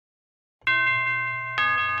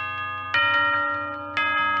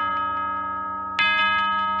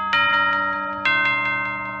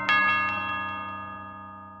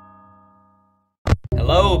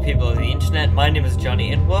Hello people of the internet, my name is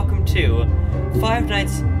Johnny and welcome to Five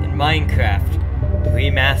Nights in Minecraft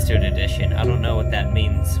Remastered Edition. I don't know what that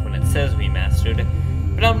means when it says remastered,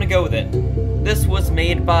 but I'm gonna go with it. This was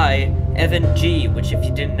made by Evan G, which if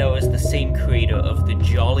you didn't know is the same creator of the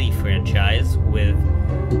Jolly franchise with,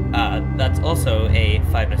 that's also a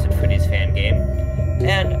Five Nights at Freddy's fan game.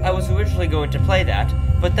 And I was originally going to play that,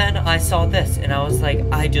 but then I saw this and I was like,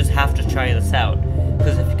 I just have to try this out.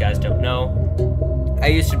 Because if you guys don't know, I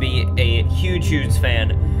used to be a huge fan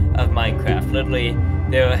of Minecraft. Literally,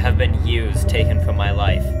 there have been years taken from my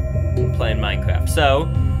life playing Minecraft. So,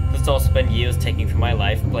 there's also been years taken from my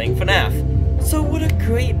life playing FNAF. So what a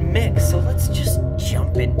great mix. So let's just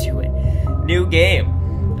jump into it. New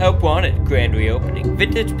game. Help Wanted. Grand reopening.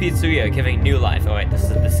 Vintage Pizzeria giving new life. Alright, this is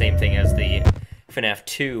the same thing as the FNAF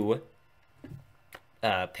 2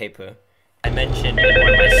 paper. I mentioned in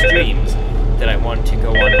one of my streams that I wanted to go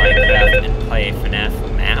on Minecraft and play a FNAF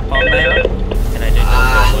map on there, and I didn't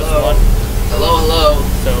know if there was one. Hello.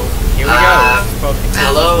 So, here we go.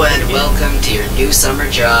 Hello and welcome to your new summer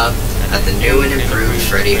job at the new and improved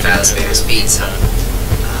Freddy Fazbear's Pizza.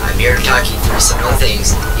 I'm here to talk you through some of the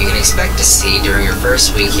things you can expect to see during your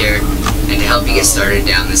first week here, and to help you get started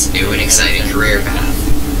down this new and exciting career path.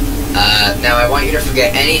 Now I want you to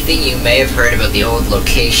forget anything you may have heard about the old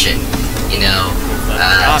location. You know,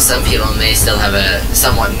 some people may still have a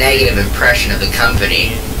somewhat negative impression of the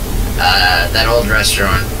company. That old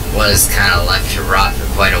restaurant was kind of left to rot for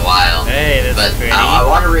quite a while. But I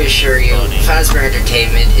want to reassure you, Fazbear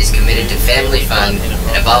Entertainment is committed to family fun and,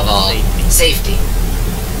 above all, safety.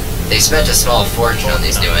 They spent a small fortune on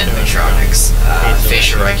these new animatronics.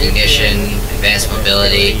 Facial recognition, advanced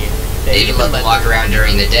mobility. They even let them walk around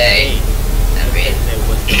during the day.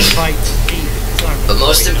 But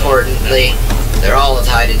most importantly, they're all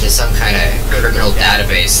tied into some kind of criminal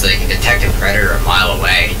database so they can detect a predator a mile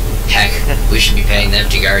away. Heck, we should be paying them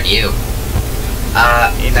to guard you. Now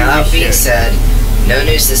that being said, no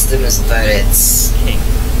new system is without its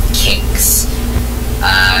kinks.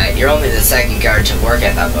 You're only the second guard to work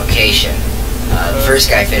at that location. The first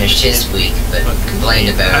guy finished his week, but complained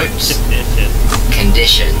about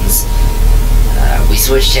conditions. We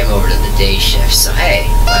switched him over to the day shift, so hey,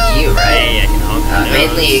 lucky you, right?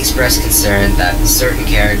 Mainly he expressed concern that certain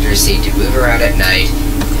characters seem to move around at night,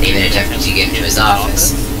 and even attempted to get into his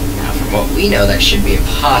office. Now, from what we know, that should be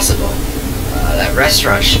impossible. That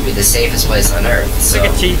restaurant should be the safest place on Earth, so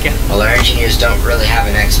while our engineers don't really have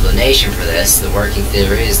an explanation for this, the working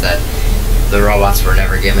theory is that the robots were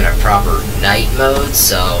never given a proper night mode,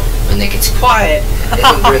 so when it gets quiet, they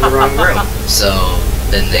think we're in the wrong room. So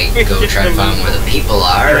then they go try to find where the people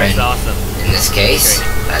are, and in this case,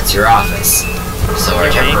 that's your office. So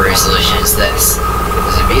our temporary solution is this.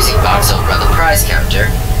 There's a music box over by the prize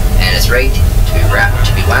counter, and it's rigged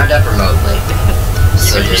to be wound up remotely.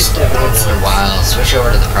 So just once in a while, switch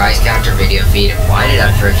over to the prize counter video feed and wind it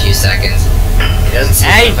up for a few seconds. It doesn't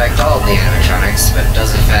seem to affect all of the animatronics, but it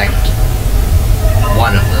does affect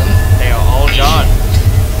one of them. They are all gone.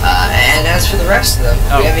 And as for the rest of them,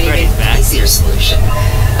 we have an even easier solution.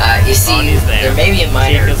 You see, there may be a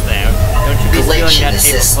minor glitch in the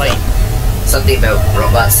system. Something about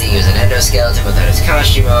robots seeing you as an endoskeleton without his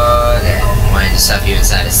costume on, and wanting to stuff you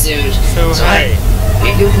inside a suit. So hey,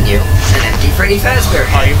 we've given you an empty Freddy Fazbear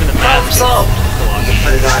head. Problem solved. You can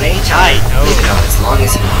put it on anytime, leave it on as long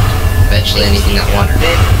as you want. Eventually anything that wandered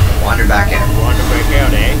in, wander back out.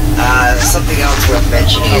 Something else worth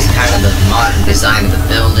mentioning is kind of the modern design of the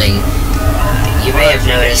building. You may have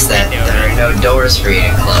noticed that there are no doors for you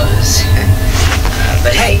to close.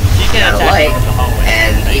 But hey, you got a light,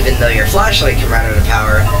 and even though your flashlight can run out of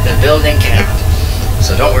power, the building cannot.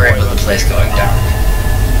 So don't worry about the place going dark.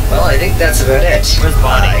 Well, I think that's about it.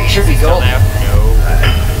 You should be golden.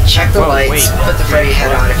 Check the lights, put the Freddy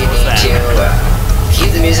head on if you need to,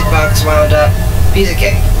 keep the music box wound up. Piece of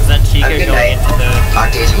cake. Have a good night.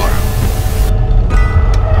 Talk to you tomorrow.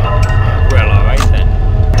 Well, alright then.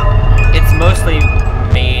 It's mostly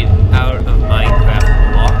made out of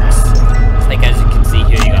Minecraft blocks. Like as you can see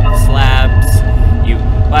here, you got the slabs.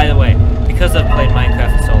 By the way, because I've played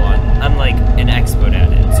Minecraft for so long, I'm like an expert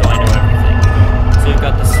at it, so I know everything. So you've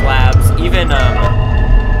got the slabs, even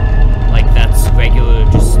like that's regular,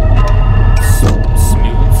 just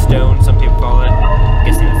smooth stone, some people call it. I'm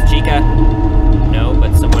guessing it's Chica. No,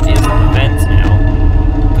 but someone is in the vents now.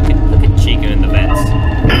 Look at Chica in the vents.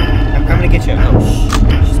 I'm coming to get you. Oh,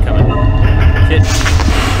 she's coming. Shit.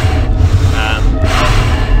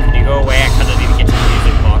 Can you go away? I kind of need to get to the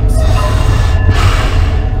music box.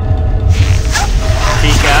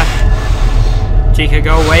 Chica. Chica,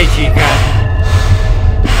 go away, Chica.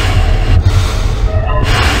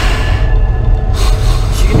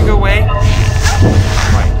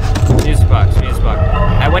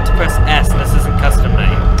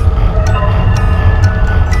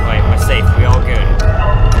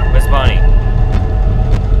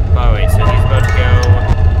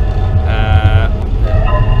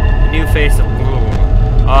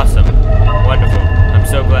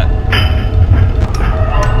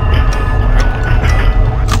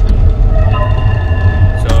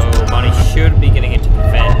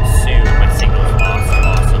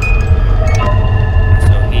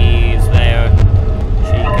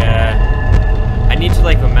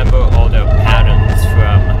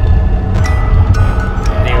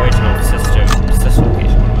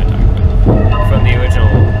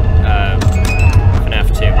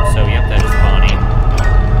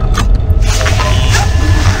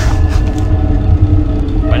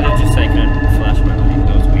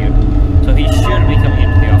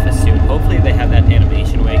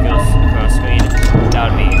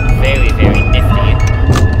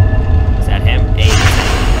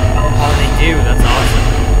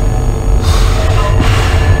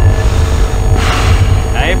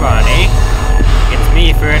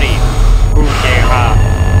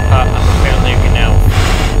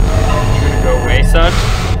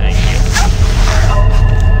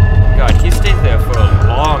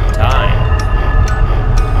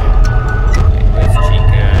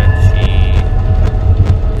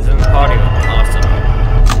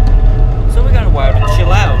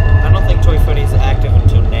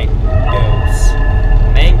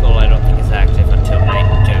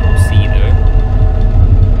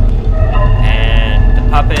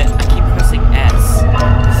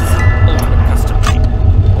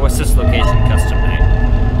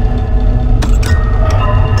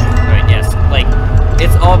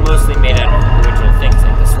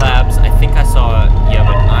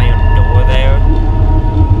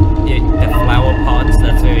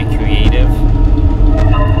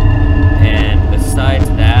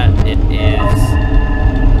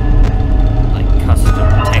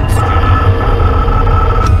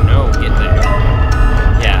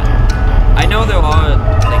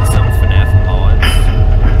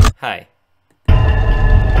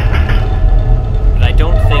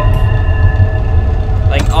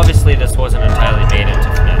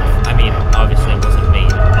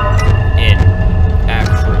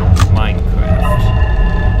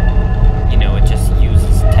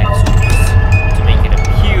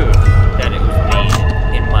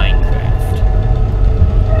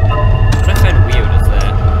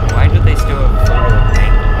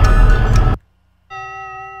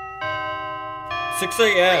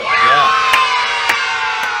 Yeah.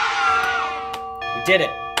 We did it.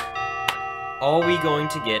 Are we going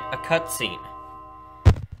to get a cutscene?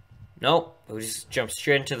 Nope. We just jumped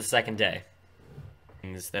straight into the second day.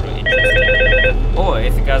 Things that are interesting. Or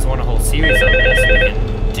if you guys want a whole series on this, we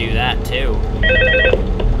can do that too.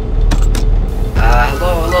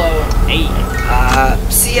 Hello. Hey.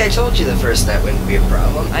 See, I told you the first night wouldn't be a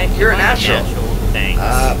problem. You're a natural. Thanks.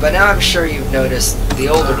 But now I'm sure you've noticed the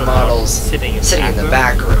older models sitting in the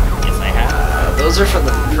back room. Yes, I have. Those are from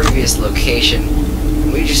the previous location.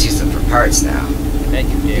 We just use them for parts now. I bet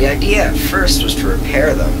you do. The idea at first was to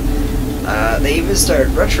repair them. They even started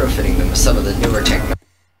retrofitting them with some of the newer technology.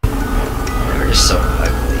 They were just so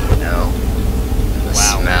ugly, you know? The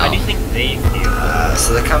smell. How do you think they feel?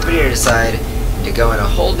 So the company decided to go in a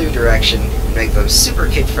whole new direction and make them super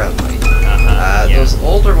kid-friendly. Those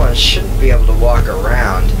older ones shouldn't be able to walk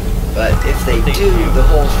around, but if they do, the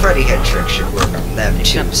whole Freddy head trick should work on them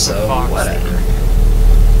too, so whatever.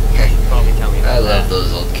 Probably tell me about I love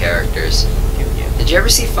those old characters. You. Did you ever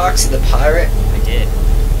see Foxy the Pirate? I did.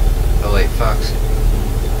 Oh wait, Foxy.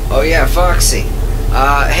 Oh yeah, Foxy.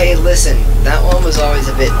 Hey listen, that one was always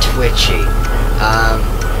a bit twitchy.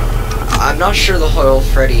 I'm not sure the whole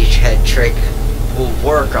Freddy head trick will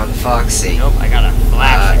work on Foxy. Nope, I got a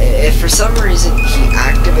flash. If for some reason he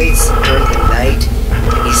activates during the night,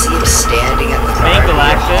 and you see him standing at the far end of the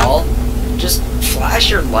hall, just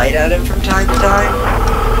flash your light at him from time to time.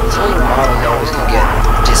 These older models always can get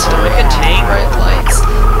disoriented with bright lights.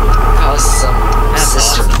 Cause some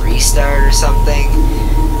system restart or something.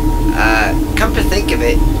 Come to think of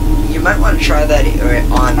it, you might want to try that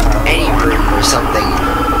on any room where something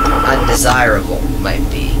undesirable might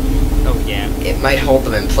be. Oh yeah. It might hold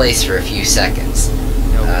them in place for a few seconds.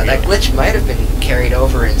 That glitch might have been carried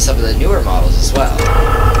over in some of the newer models as well.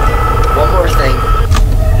 One more thing.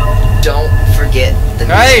 Don't forget the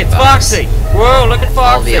music Hey, it's box. Foxy! Whoa, look at Foxy!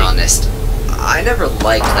 I'll be honest. I never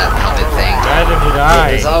liked that puppet thing. Neither did I.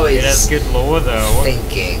 It was always it has good lore though.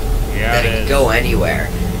 thinking Yeah, that it could go anywhere.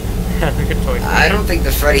 Look at Toy Story. I don't think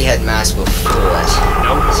the Freddy head mask will fool it.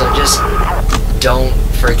 Nope. So just don't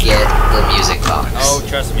forget the music box. Oh,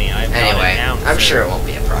 trust me, I've got it Anyway, down, I'm sure it won't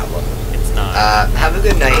be a problem. It's not. Have a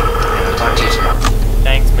good night, and I'll talk to you tomorrow.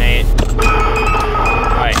 Thanks, mate.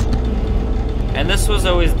 Right. And this was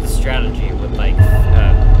always the strategy with, like,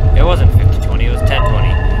 it wasn't 50-20, it was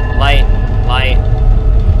 10-20. Light,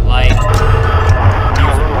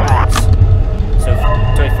 music box. So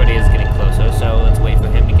Toy Freddy is getting closer, so let's wait for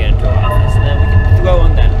him to get into our office, and then we can throw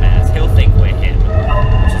on that mask. He'll think we're him,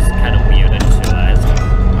 which is kind of weird, I just realized.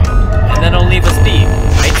 And then he'll leave us be,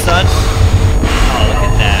 right, son? Oh, look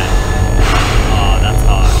at that. Oh, that's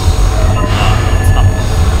hot.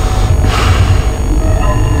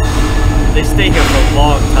 They stay here for a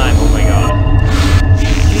long time, oh my god.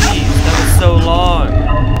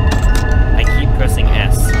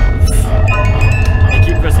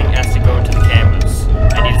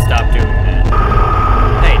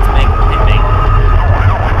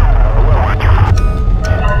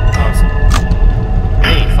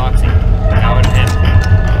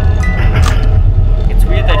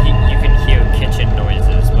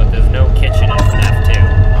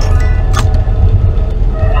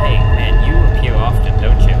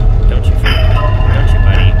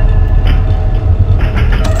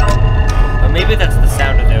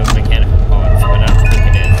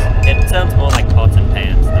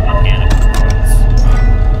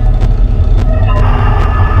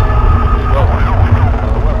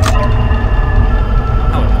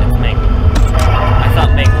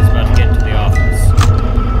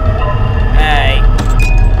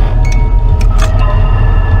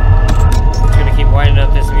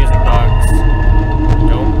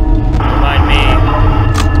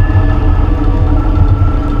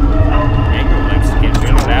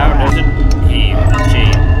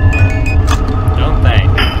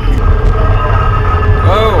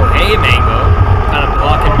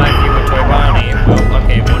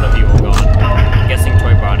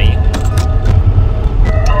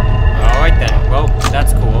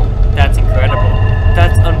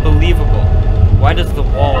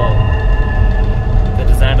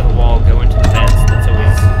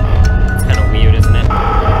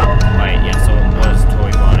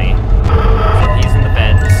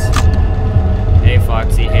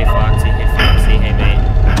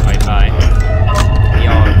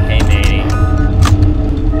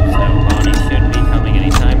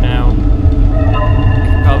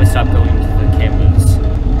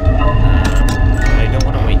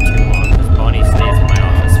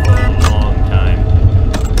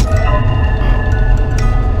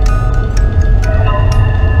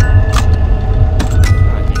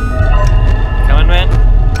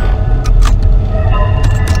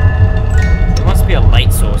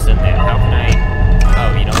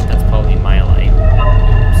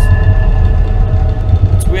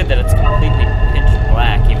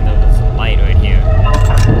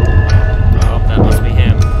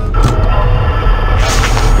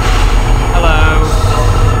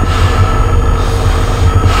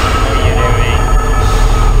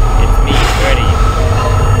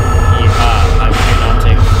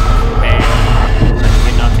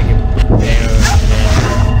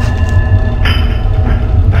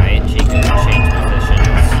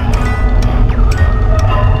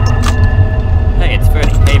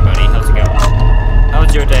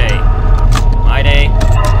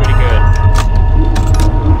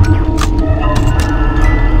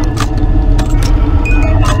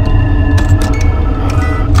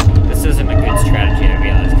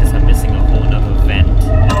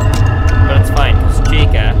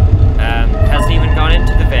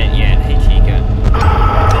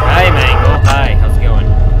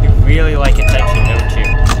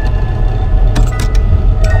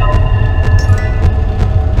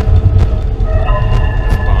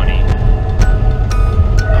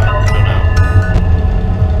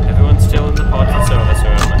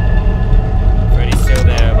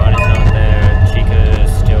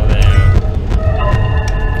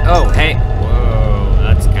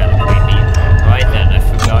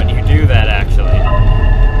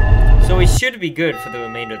 be good for the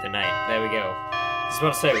remainder of the night. There we go. Just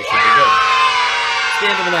want to say we should be good. It's the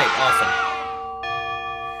end of the night. Awesome.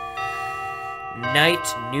 Night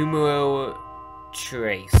numero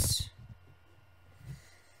trace.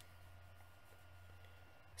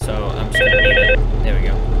 So I'm just gonna mute it. There we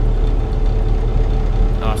go.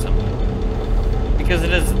 Awesome. Because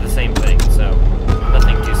it is the same thing, so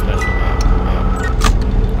nothing too special.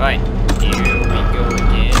 Alright, here we go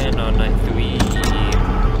again on night 3.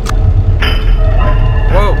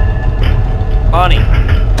 Whoa! Bonnie!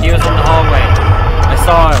 He was in the hallway. I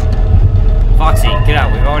saw him. Foxy, get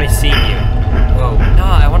out. We've already seen you. Whoa. No,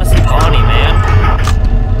 I want to see Bonnie, man.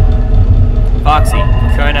 Foxy,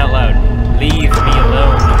 crying out loud. Leave me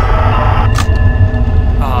alone.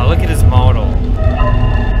 Oh, look at his model.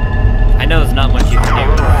 I know there's not much you can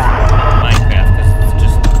do with Minecraft because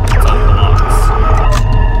it's all blocks.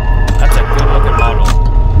 That's a good looking model.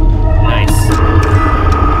 Nice.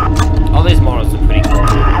 All these models are pretty cool.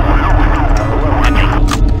 And Mangle.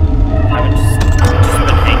 I haven't just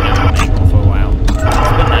been hanging out with Mangle for a while.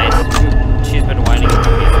 It's been nice. She's been winding up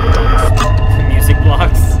the music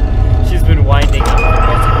blocks. She's been winding up the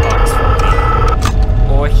music blocks for me.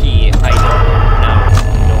 Or he, I don't know.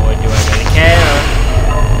 Nor do I really care.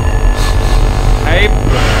 Hey,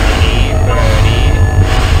 Birdie.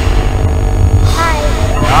 Hi.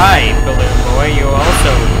 Hi, Balloon Boy. You're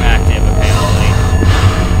also active, apparently.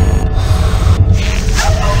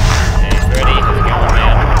 Hey, Freddy. How's it going,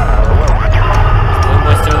 man? Is Balloon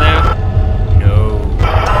Boy still there? No.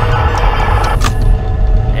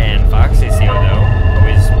 And Foxy's here, though.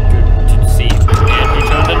 Always good to see. And he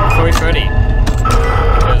turned in before Freddy.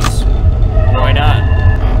 Because, why not?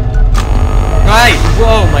 Right!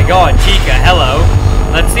 Whoa, my god, Chica, hello.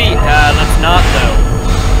 Let's eat. Let's not, though.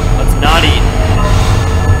 Let's not eat.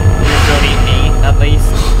 Please don't eat me, at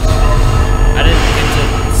least. I didn't get to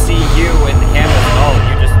see you in the cameras at all.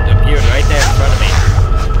 You just appeared right there in front of me.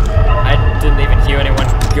 I didn't even hear anyone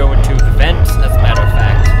go into the vent, as a matter of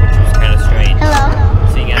fact, which was kind of strange. Hello.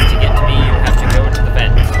 Seeing as to get to me, you have to go into the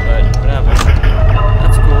vent, but whatever.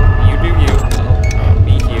 That's cool. You do you. I'll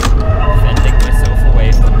be here, fending myself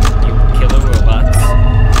away from you killer robots.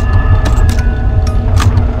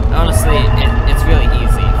 Honestly, it's really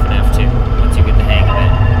easy for FNAF 2 once you get the hang of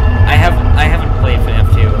it. I haven't played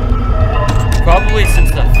FNAF 2 probably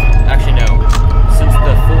since the since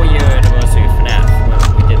the 4-year anniversary of FNAF when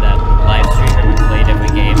we did that live stream and we played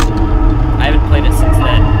every game. I haven't played it since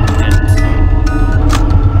then, and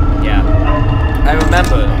yeah, I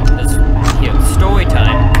remember this here story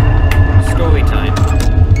time.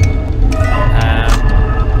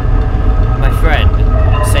 My friend,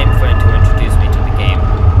 same friend who introduced me to the game,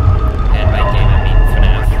 and by game I mean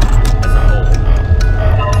FNAF as a whole,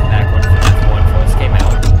 back when FNAF 1 first came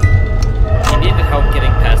out, he needed help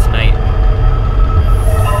getting past night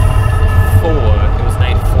 4, it was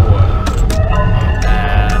night 4,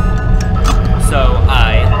 so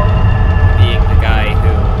I, being the guy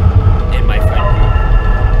who, in my friend group,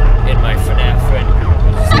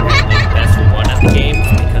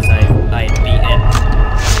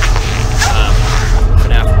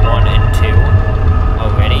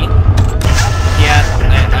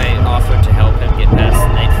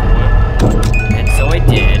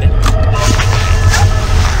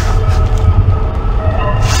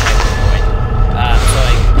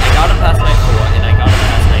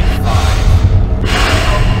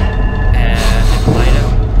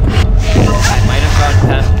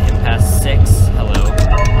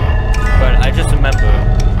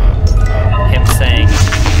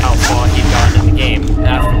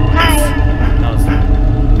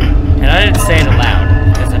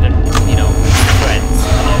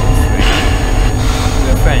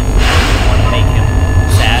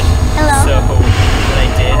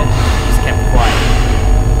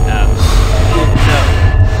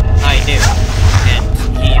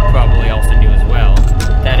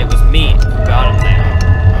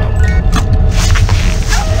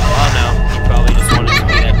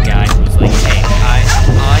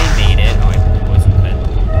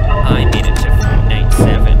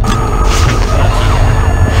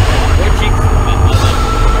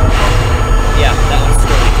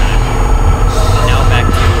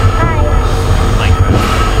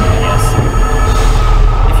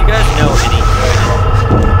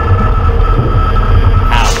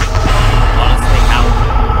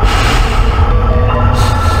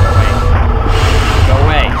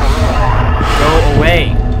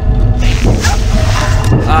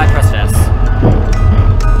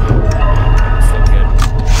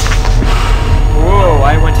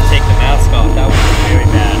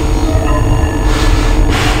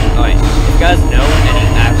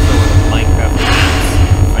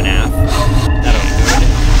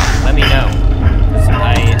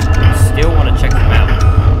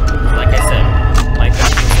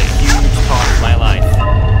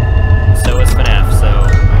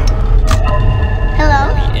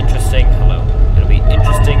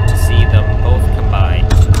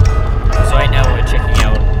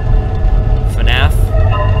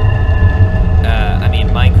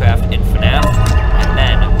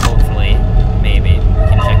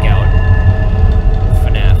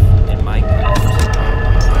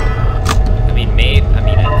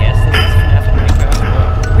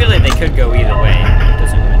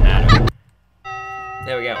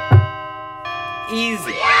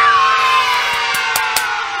 easy.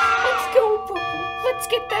 Let's go, bro. Let's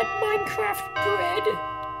get that Minecraft bread.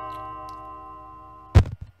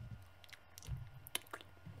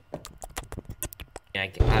 I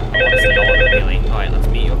want to see all of it, really. Alright, let's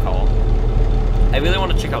meet your call. I really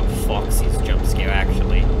want to check out Foxy's jump scare,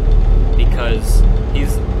 actually. Because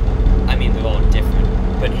he's... I mean, they're all different.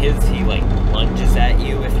 But he like, lunges at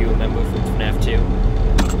you, if you remember from FNAF 2.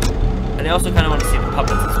 And I also kind of want to see the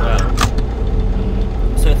puppets as well.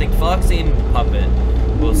 So I think Foxy and the puppet,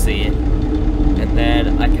 we'll see. And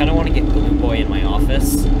then I kind of want to get Blue Boy in my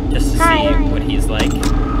office, just to see what he's like.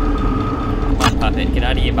 Come on, puppet, get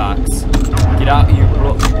out of your box. Get out of your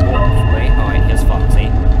box. Wait, alright, here's Foxy.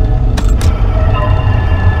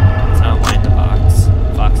 It's not one in the box.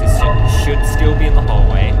 Foxy should still be in the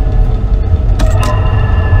hallway.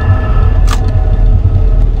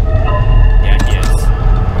 Yeah, he is.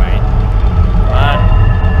 Right. Come on.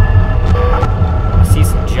 I see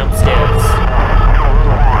some jump scares.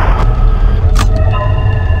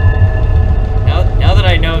 Now that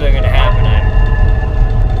I know they're gonna happen,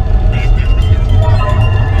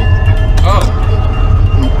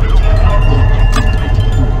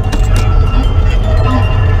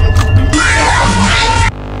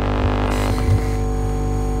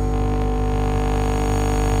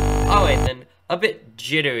 a bit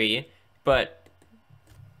jittery, but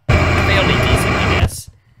fairly decent, I guess.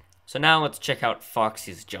 So now let's check out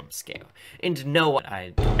Foxy's jump scare. And no,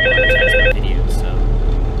 I don't monetize my videos, so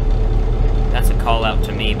that's a call out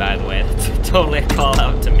to me, by the way. That's totally a call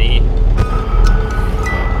out to me.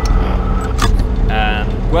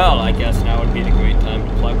 Well, I guess now would be the great time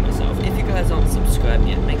to plug myself. If you guys aren't subscribed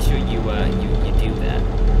yet, make sure you do that.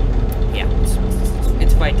 Yeah,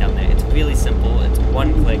 it's right down there. It's really simple. It's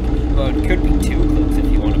one click, or it could be 2 clicks if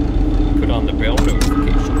you want to put on the bell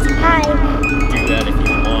notifications. Hi. Do that if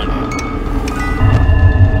you want.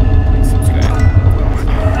 Please subscribe.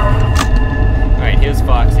 Alright, here's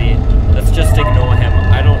Foxy. Let's just ignore him.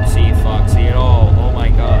 I don't see Foxy at all. Oh my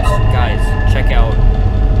gosh. Guys, check out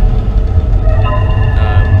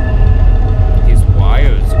these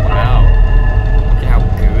wires. Wow. Look at how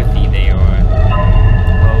girthy they are.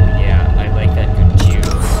 Oh yeah, I like that good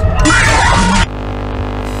juice.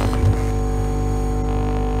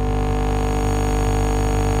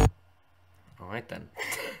 Alright then.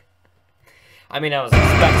 I mean, I was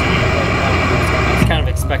expecting it, but I was kind of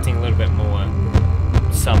expecting a little bit more,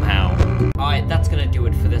 somehow. Alright, that's gonna do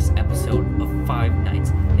it for this episode of Five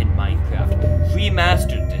Nights in Minecraft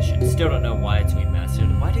Remastered Edition. Still don't know why it's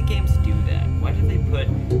remastered. Why do games do that? Why do they put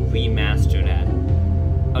remastered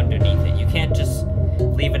underneath it? You can't just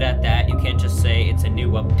leave it at that. You can't just say it's a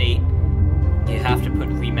new update. You have to put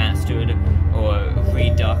remastered or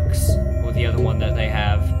redux or the other one that they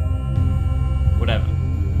have. Whatever.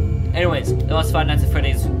 Anyways, that was Five Nights at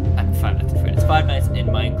Freddy's. Five Nights in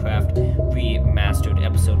Minecraft Remastered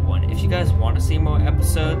Episode 1. If you guys want to see more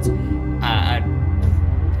episodes, I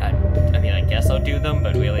mean, I guess I'll do them,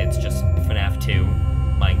 but really it's just FNAF 2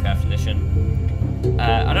 Minecraft Edition.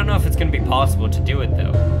 I don't know if it's going to be possible to do it,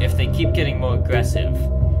 though. If they keep getting more aggressive,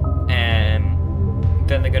 and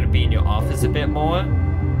then they're going to be in your office a bit more,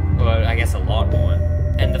 or I guess a lot more.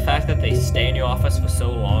 And the fact that they stay in your office for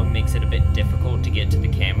so long makes it a bit difficult to get to the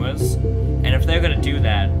cameras. And if they're gonna do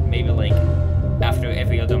that, maybe like after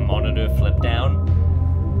every other monitor flip down,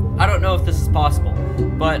 I don't know if this is possible,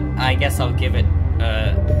 but I guess I'll give it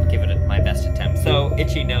my best attempt. So,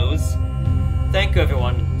 Itchy Nose, thank you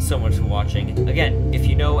everyone so much for watching. Again, if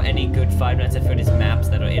you know any good Five Nights at Freddy's maps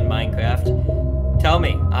that are in Minecraft, tell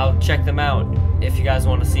me, I'll check them out if you guys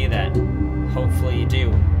want to see that. Hopefully you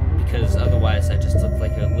do. Because otherwise I just look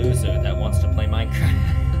like a loser that wants to play Minecraft.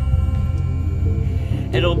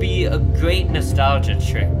 It'll be a great nostalgia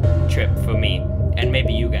trip for me, and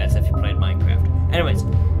maybe you guys if you played Minecraft. Anyways,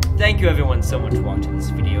 thank you everyone so much for watching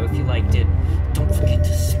this video. If you liked it, don't forget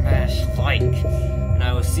to smash like, and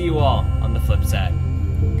I will see you all on the flip side.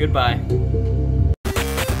 Goodbye.